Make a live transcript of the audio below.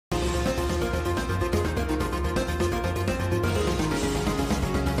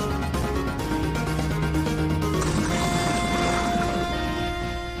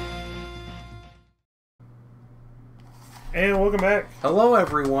And welcome back. Hello,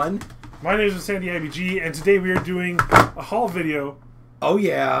 everyone. My name is VinsanityIBG, and today we are doing a haul video. Oh,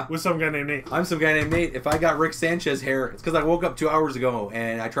 yeah. With some guy named Nate. I'm some guy named Nate. If I got Rick Sanchez hair, it's because I woke up 2 hours ago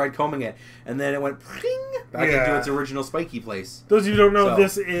and I tried combing it, and then it went back into its original spiky place. Those of you who don't know,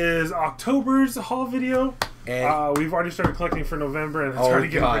 this is October's haul video. And we've already started collecting for November, and it's already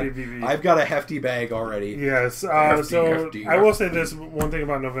getting pretty BB. I've got a hefty bag already. Yes. Hefty. I will say this one thing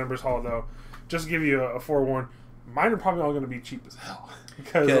about November's haul, though. Just to give you a forewarn, mine are probably all going to be cheap as hell.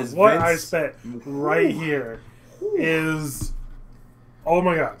 Because what I spent right here is... Oh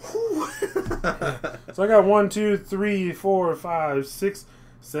my god. So I got 1, 2, 3, 4, 5, 6,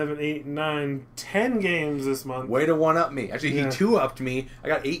 7, 8, 9, 10 games this month. Way to one-up me. Actually, he two-upped me. I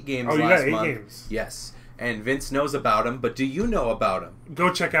got 8 games last month. Oh, you got 8 games? Yes. And Vince knows about him, but do you know about him?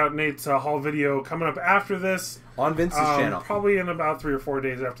 Go check out Nate's haul video coming up after this. On Vince's channel. Probably in about 3 or 4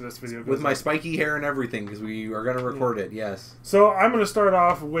 days after this video goes with my spiky hair and everything, because we are going to record it, yes. So I'm going to start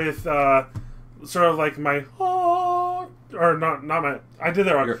off with sort of like my... Or not my... I did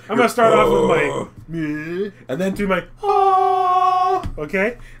that wrong. I'm going to start off with my... And then do my...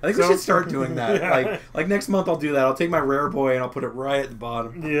 Okay? I think we should start doing that. Yeah. Like next month I'll do that. I'll take my rare boy and I'll put it right at the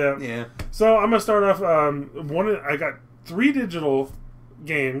bottom. Yeah. Yeah. So I'm going to start off... I got 3 digital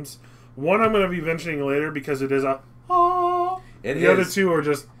games. One I'm going to be mentioning later because it is a... The other 2 are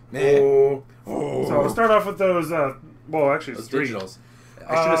just... So I'll start off with those... well, actually it's 3. Digitals.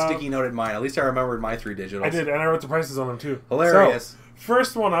 I should have sticky noted mine. At least I remembered my 3 digitals. I did, and I wrote the prices on them too. Hilarious. So,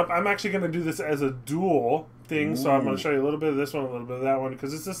 first one up, I'm actually going to do this as a dual thing, so I'm going to show you a little bit of this one, a little bit of that one,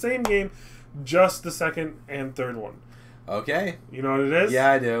 because it's the same game, just the second and third one. Okay. You know what it is?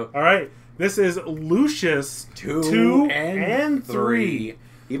 Yeah, I do. All right. This is Lucius 2 and 3.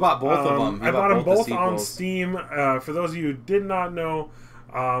 He bought both of them. I bought them both on Steam. For those of you who did not know,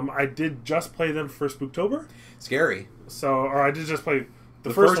 I did just play them for Spooktober. Scary. Or I did just play... The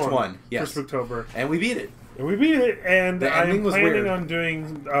first one, yes. For Spooktober. And we beat it. And I'm planning on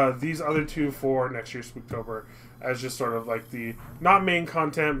doing these other 2 for next year's Spooktober as just sort of like the, not main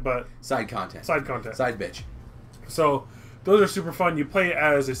content, but... Side content. Side content. Side bitch. So, those are super fun. You play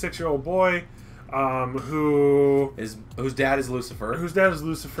as a 6-year-old boy whose dad is Lucifer.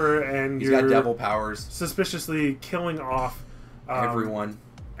 And he's got devil powers. Suspiciously killing off... everyone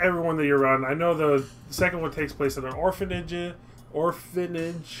that you're around. I know the second one takes place at an orphanage.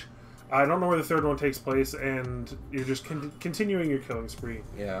 I don't know where the third one takes place, and you're just continuing your killing spree.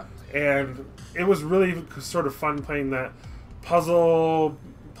 Yeah. And it was really sort of fun playing that puzzle,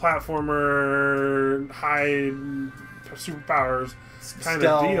 platformer, high superpowers kind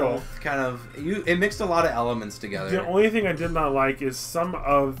of deal. It mixed a lot of elements together. The only thing I did not like is some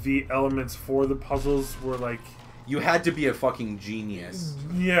of the elements for the puzzles were like... You had to be a fucking genius.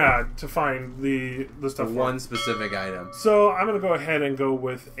 Yeah, to find the stuff. One specific item. So I'm gonna go ahead and go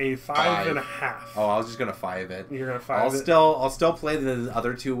with a 5.5. Oh, I was just gonna 5 it. You're gonna 5 it. I'll still play the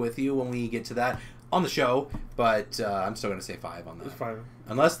other 2 with you when we get to that on the show, but I'm still gonna say 5 on that. It's 5.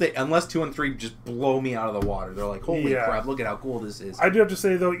 Unless 2 and 3 just blow me out of the water. They're like, holy crap! Look at how cool this is. I do have to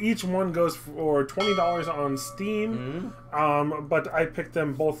say though, each one goes for $20 on Steam, but I picked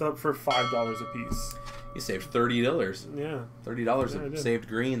them both up for $5 a piece. You saved $30. Yeah. $30 of saved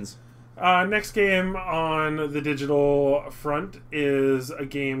greens. Next game on the digital front is a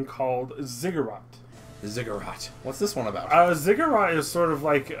game called Ziggurat. Ziggurat. What's this one about? Ziggurat is sort of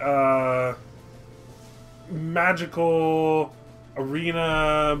like a magical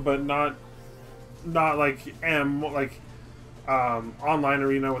arena, but not like online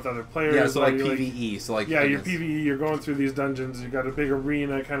arena with other players. Yeah, so like PvE. Your PvE. You're going through these dungeons. You got a big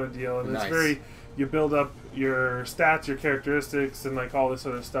arena kind of deal, and it's very... You build up your stats, your characteristics, and like all this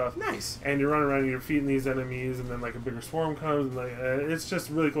other stuff. Nice. And you run around and you're defeating these enemies, and then like a bigger swarm comes, and it's just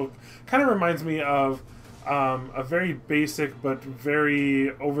really cool. Kind of reminds me of a very basic but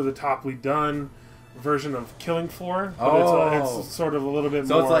very over the toply done version of Killing Floor. But it's sort of a little bit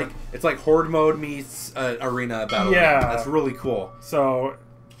more. So it's like Horde mode meets arena battle. Yeah, that's really cool. So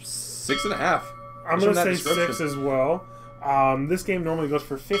 6.5. I'm gonna say 6 as well. This game normally goes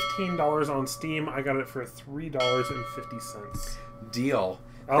for $15 on Steam. I got it for $3.50. Deal.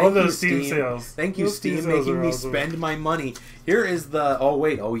 I love those Steam sales. Thank you, Steam, making me spend my money. Here is the... Oh,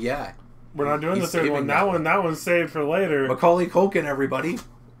 wait. Oh, yeah. We're not doing the third one. That one's saved for later. Macaulay Culkin, everybody.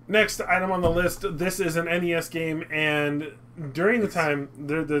 Next item on the list. This is an NES game, and during the time,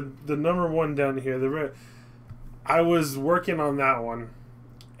 the number 1 down here, I was working on that one,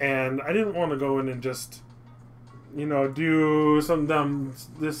 and I didn't want to go in and just... do something dumb.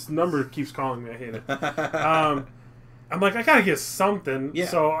 This number keeps calling me. I hate it. I'm like, I gotta get something. Yeah.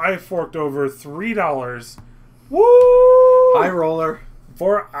 So I forked over $3. Woo! High roller.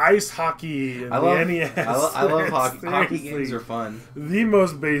 For ice hockey in the NES. I love hockey. Hockey games are fun. The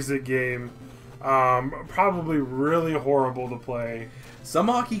most basic game. Probably really horrible to play. Some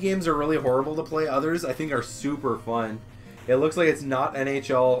hockey games are really horrible to play. Others, I think, are super fun. It looks like it's not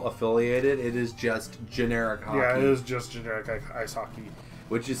NHL affiliated. It is just generic hockey. Yeah, it is just generic ice hockey.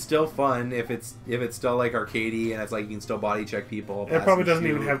 Which is still fun if it's still like arcadey and it's like you can still body check people. It probably doesn't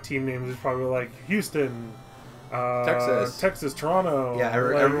even have team names. It's probably like Houston, Texas, Toronto. Yeah,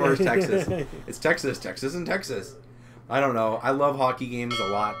 everywhere's Texas. It's Texas, and Texas. I don't know. I love hockey games a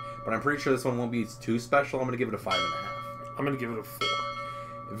lot, but I'm pretty sure this one won't be too special. I'm going to give it a 5.5. I'm going to give it a 4.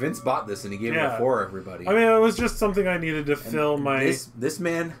 Vince bought this and he gave it a 4, everybody. I mean, it was just something I needed to fill my... This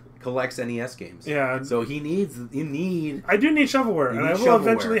man collects NES games. Yeah. So I do need shovelware, and I will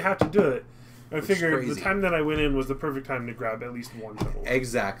eventually have to do it. I figured the time that I went in was the perfect time to grab at least one shovelware.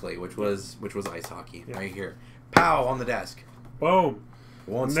 Exactly, which was ice hockey right here. Pow, on the desk. Boom.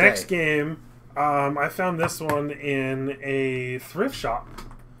 Won't Next stay. game, I found this one in a thrift shop.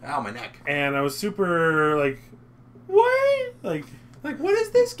 Ow, my neck. And I was super, like, what? Like, what is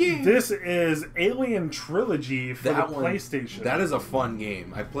this game? This is Alien Trilogy for the PlayStation. That is a fun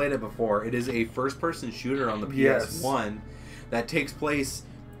game. I've played it before. It is a first-person shooter on the PS1 that takes place...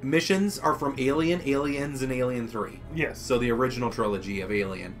 Missions are from Alien, Aliens, and Alien 3. Yes. So the original trilogy of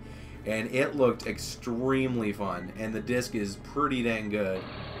Alien. And it looked extremely fun. And the disc is pretty dang good.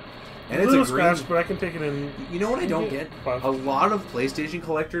 And it's a little scratched, but I can take it in. You know what I don't get? A lot of PlayStation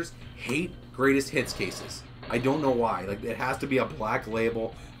collectors hate greatest hits cases. I don't know why. Like, it has to be a black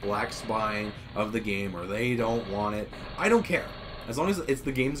label, black spine of the game, or they don't want it. I don't care. As long as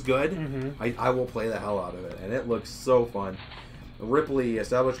the game's good, I will play the hell out of it. And it looks so fun. Ripley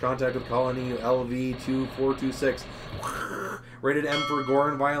established contact with Colony LV2426. Rated M for gore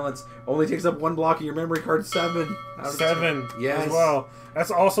and violence. Only takes up 1 block of your memory card. 7. 7. Yes. As well.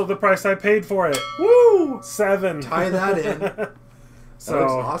 That's also the price I paid for it. Woo! 7. Tie that in. That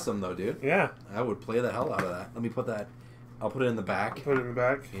looks awesome, though, dude. Yeah. I would play the hell out of that. Let me put that. I'll put it in the back. Put it in the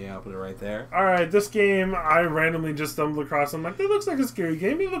back? Yeah, I'll put it right there. Alright, this game, I randomly just stumbled across. I'm like, that looks like a scary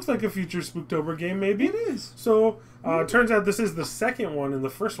game. It looks like a future Spooktober game, maybe. It is. So, turns out this is the second one, and the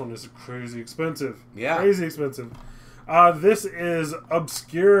first one is crazy expensive. Yeah. Crazy expensive. This is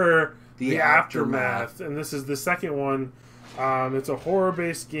Obscure the Aftermath. And this is the second one. It's a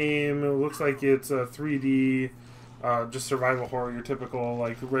horror-based game. It looks like it's a 3D... just survival horror, your typical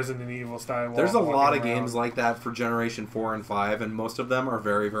like Resident Evil style. There's a lot of games like that for Generation 4 and 5, and most of them are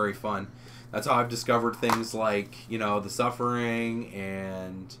very, very fun. That's how I've discovered things like, The Suffering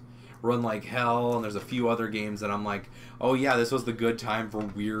and Run Like Hell, and there's a few other games that I'm like, oh yeah, this was the good time for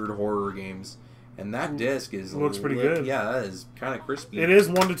weird horror games. And that disc looks pretty good. Yeah, that is kind of crispy. It is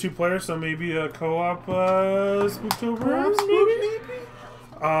 1 to 2 players, so maybe a co-op Spooktober, maybe?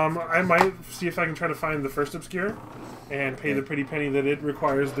 I might see if I can try to find the first Obscure and pay the pretty penny that it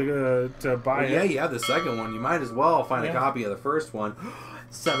requires to buy it. Yeah, the second one. You might as well find a copy of the first one.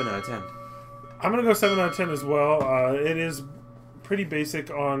 7 out of 10. I'm going to go 7 out of 10 as well. It is pretty basic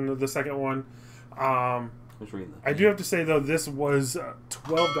on the second one. I do have to say, though, this was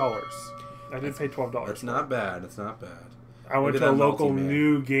 $12. I did pay $12. That's not bad. It's not bad. I went to a local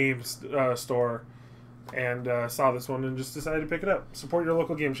new game store and saw this one and just decided to pick it up. Support your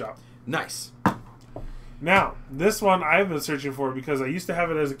local game shop. Nice. Now, this one I've been searching for because I used to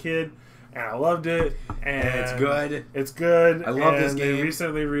have it as a kid, and I loved it. And it's good. It's good. I love this game. They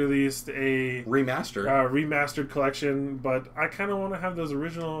recently released a remastered collection, but I kind of want to have those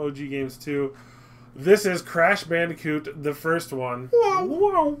original OG games too. This is Crash Bandicoot, the first one.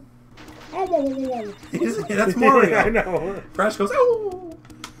 Whoa. That's Mario. I know. Crash goes, oh.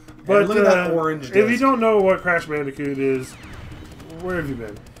 But look at that orange disc. If you don't know what Crash Bandicoot is, where have you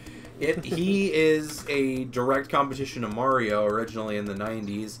been? He is a direct competition to Mario originally in the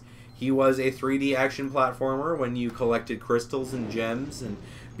 90s. He was a 3D action platformer when you collected crystals and gems and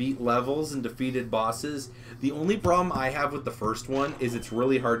beat levels and defeated bosses. The only problem I have with the first one is it's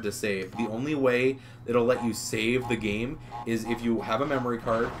really hard to save. The only way it'll let you save the game is if you have a memory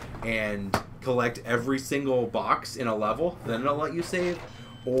card and collect every single box in a level, then it'll let you save.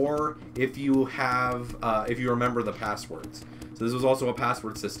 Or if you have, if you remember the passwords. So this was also a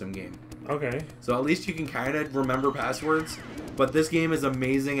password system game. Okay. So at least you can kind of remember passwords. But this game is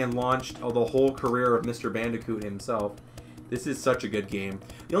amazing and launched the whole career of Mr. Bandicoot himself. This is such a good game.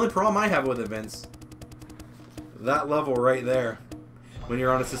 The only problem I have with it, Vince, that level right there, when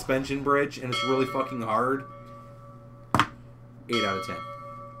you're on a suspension bridge and it's really fucking hard, 8 out of 10.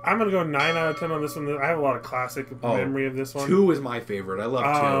 I'm going to go 9 out of 10 on this one. I have a lot of classic memory of this one. 2 is my favorite. I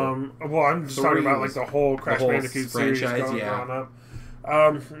love 2. Well, I'm just talking about like the whole Crash Bandicoot franchise growing up.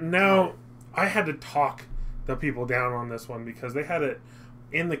 Now, I had to talk the people down on this one because they had it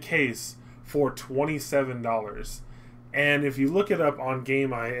in the case for $27. And if you look it up on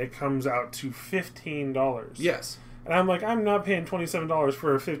GameEye, it comes out to $15. Yes. And I'm like, I'm not paying $27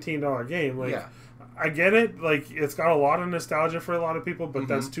 for a $15 game. Like, yeah. I get it. Like, it's got a lot of nostalgia for a lot of people, but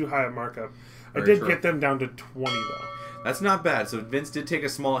that's too high a markup. I did get them down to 20 though. That's not bad. So Vince did take a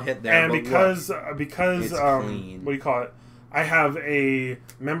small hit there. And but because it's clean. What do you call it? I have a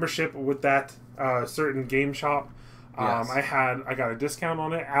membership with that certain game shop. Yes. I got a discount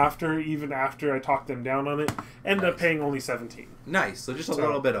on it even after I talked them down on it. Ended up paying only $17. Nice. So just a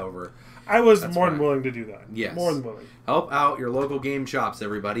little bit over. I was more than willing to do that. Yes. More than willing. Help out your local game shops,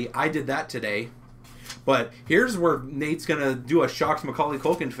 everybody. I did that today. But here's where Nate's going to do a shocked Macaulay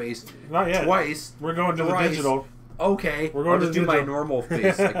Culkin face. Not yet. Twice. We're going to the digital. Okay. We're going to do my normal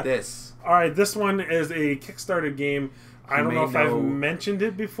face like this. All right. This one is a Kickstarter game. I don't know if I've mentioned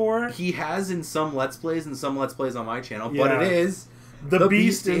it before. He has in some Let's Plays and some Let's Plays on my channel. But it is The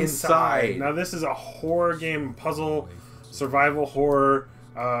Beast Inside. Now, this is a horror game, puzzle, survival horror.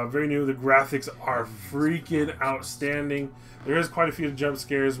 Very new. The graphics are freaking outstanding. There is quite a few jump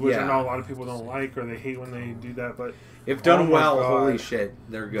scares, which I know a lot of people don't like or they hate when they do that. But if done well, holy shit,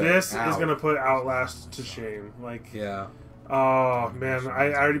 they're good. This is going to put Outlast to shame. Oh, man.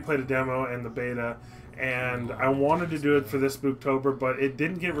 I already played a demo and the beta. And I wanted to do it for this Spooktober, but it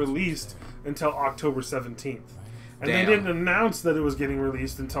didn't get released until October 17th. And they didn't announce that it was getting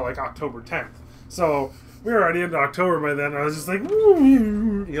released until like October 10th. So we were already into October by then. I was just like,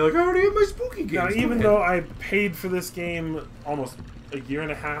 ooh. You're like, I already have my spooky game. Now, even though I paid for this game almost a year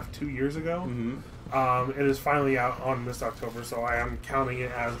and a half, 2 years ago, it is finally out on this October, so I am counting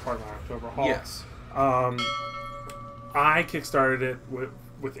it as part of my October haul. Yes. I kickstarted it with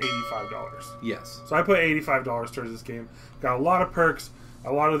 $85. Yes. So I put $85 towards this game. Got a lot of perks,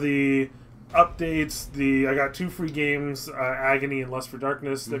 a lot of the updates. I got 2 free games, Agony and Lust for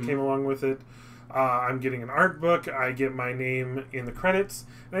Darkness, that came along with it. I'm getting an art book. I get my name in the credits.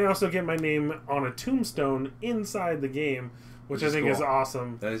 And I also get my name on a tombstone inside the game, which I think is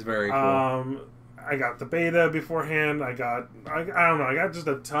awesome. That is very cool. I got the beta beforehand. I don't know. I got just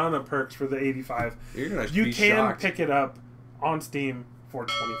a ton of perks for the $85. You're gonna you be can shocked. Pick it up on Steam for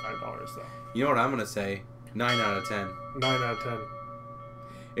 $25 though. You know what I'm gonna say? 9 out of 10. 9 out of 10.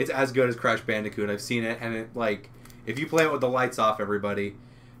 It's as good as Crash Bandicoot. I've seen it, and if you play it with the lights off, everybody,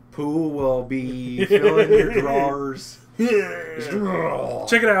 Pooh will be filling your drawers.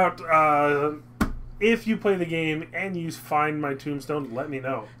 Check it out. If you play the game and you find my tombstone, let me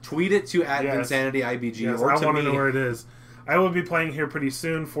know. Tweet it to @VinsanityIBG or to me. I want to know where it is. I will be playing here pretty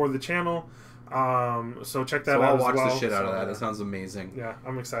soon for the channel. So check that out. I'll watch the shit out of that. That sounds amazing. Yeah,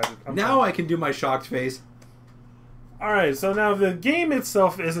 I'm excited. Now I can do my shocked face. All right, so now the game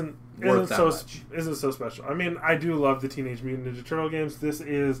itself isn't so special. I mean, I do love the Teenage Mutant Ninja Turtle games. This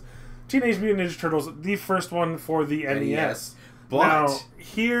is Teenage Mutant Ninja Turtles, the first one for the NES. But now,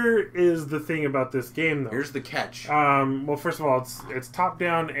 here is the thing about this game, though. Here's the catch. Well, first of all, it's top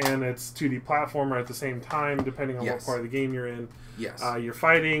down and it's 2D platformer at the same time, depending on what part of the game you're in. Yes. You're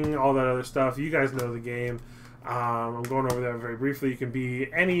fighting, all that other stuff. You guys know the game. I'm going over that very briefly. You can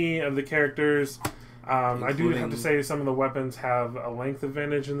be any of the characters. I do have to say some of the weapons have a length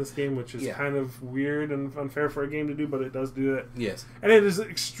advantage in this game, which is kind of weird and unfair for a game to do, but it does do it. Yes. And it is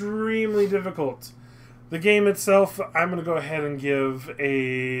extremely difficult. The game itself, I'm going to go ahead and give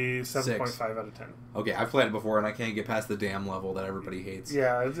a 7.5 out of 10. Okay, I've played it before, and I can't get past the damn level that everybody hates.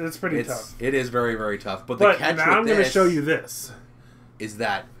 Yeah, it's pretty tough. It is very, very tough. But the catch now I'm going to show you this. Is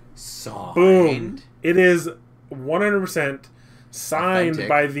that signed? Boom. It is 100% signed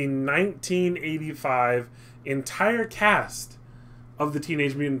by the 1985 entire cast of the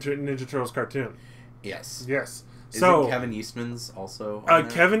Teenage Mutant Ninja Turtles cartoon. Yes. Yes. Isn't Kevin Eastman's also on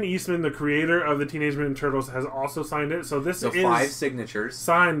Kevin Eastman, the creator of the Teenage Mutant Turtles, has also signed it. So this is 5 signatures.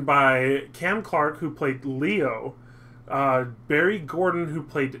 Signed by Cam Clark, who played Leo, Barry Gordon, who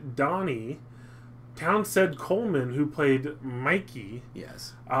played Donnie, Townsend Coleman, who played Mikey.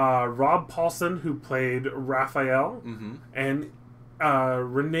 Yes. Rob Paulson, who played Raphael. And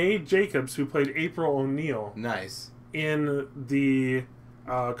Renee Jacobs, who played April O'Neil. Nice. In the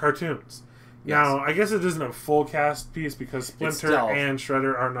cartoons. Yes. Now, I guess it isn't a full cast piece because Splinter and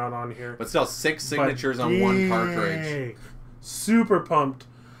Shredder are not on here. But still, 6 signatures on one cartridge. Super pumped.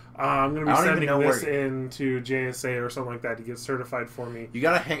 I'm going to be sending this into JSA or something like that to get certified for me. You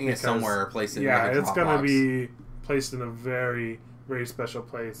got to hang it somewhere or place it in it's going to be placed in a very, very special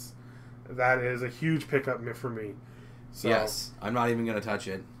place. That is a huge pickup for me. So. Yes, I'm not even gonna touch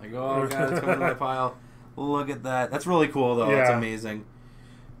it. Like, oh god, it's coming to my pile. Look at that. That's really cool though. That's amazing.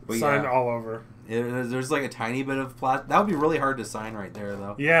 But signed all over. There's like a tiny bit of plastic. That would be really hard to sign right there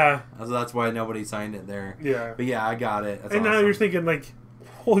though. Yeah. So that's why nobody signed it there. Yeah. But yeah, I got it. That's and awesome. now you're thinking like,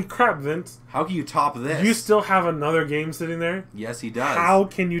 holy crap, Vince. How can you top this? You still have another game sitting there? Yes, he does. How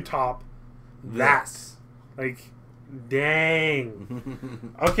can you top that? Like,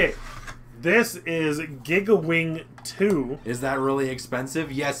 dang. Okay. This is GigaWing 2. Is that really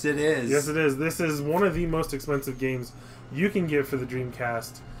expensive? Yes, it is. Yes, it is. This is one of the most expensive games you can get for the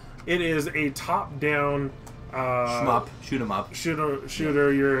Dreamcast. It is a top-down... shmup. Shoot 'em up. Shooter.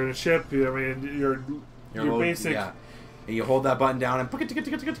 Yeah. You're in a ship. I mean, you're basic... Yeah. And you hold that button down and...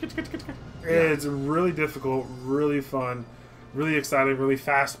 It's really difficult, really fun, really exciting, really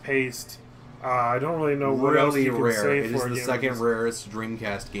fast-paced. I don't really know what else you can say it for is the second rarest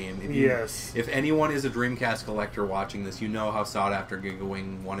Dreamcast game. If anyone is a Dreamcast collector watching this, you know how sought after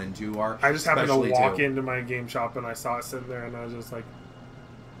GigaWing 1 and 2 are. I just happened to walk into my game shop and I saw it sitting there and I was just like,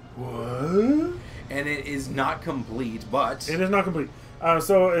 what? And it is not complete, but... It is not complete.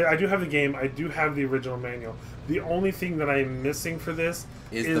 So I do have the game. I do have the original manual. The only thing that I'm missing for this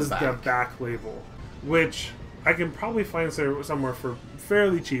is the back label, which I can probably find somewhere for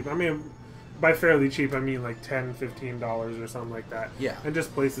fairly cheap. I mean... By fairly cheap, I mean like $10, $15 or something like that. Yeah. And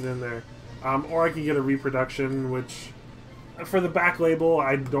just place it in there. Or I can get a reproduction, which for the back label,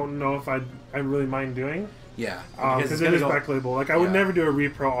 I don't know if I really mind doing. Yeah. Because it is back label. Like I would never do a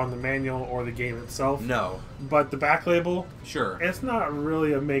repro on the manual or the game itself. No. But the back label, sure, it's not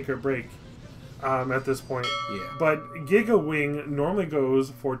really a make or break at this point. Yeah. But GigaWing normally goes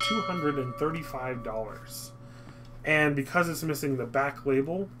for $235. And because it's missing the back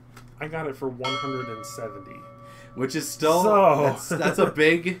label, I got it for $170, which is still that's a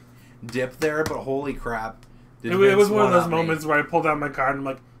big dip there. But holy crap! It was one of those moments where I pulled out my card and I'm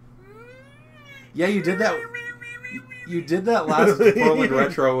like, yeah, you did that. You did that last Portland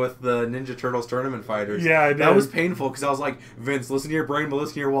Retro with the Ninja Turtles Tournament Fighters. Yeah, I did. That was painful because I was like, Vince, listen to your brain, but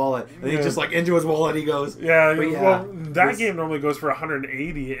listen to your wallet. And he just like into his wallet, he goes, yeah. Well, that game normally goes for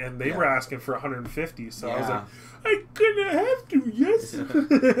 $180, and they were asking for $150. So I was like, I gonna have to, yes.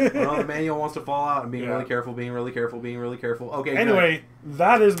 Well, the manual wants to fall out. I'm being really careful, being really careful, being really careful. Okay. Anyway,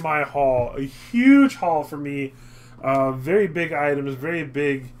 that is my haul. A huge haul for me. Very big items. Very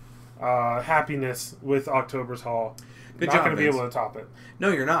big happiness with October's haul. Good not job, going to be able to top it.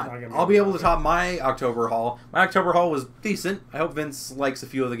 No, you're not. I'll be able to top my October haul. My October haul was decent. I hope Vince likes a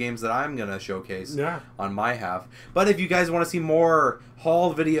few of the games that I'm going to showcase on my half. But if you guys want to see more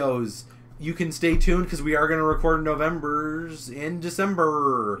haul videos, you can stay tuned because we are going to record November's in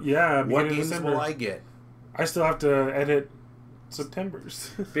December. Yeah, what games will I get? I still have to edit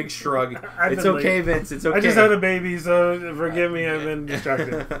September's. Big shrug. It's okay, Vince. It's okay. I just had a baby, so forgive me. I've been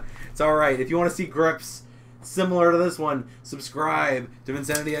distracted. It's all right. If you want to see grips similar to this one, subscribe to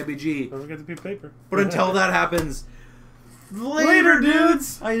VinsanityIBG. Don't forget the piece of paper. But until that happens, later,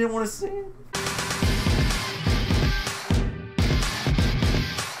 dudes. I didn't want to say it.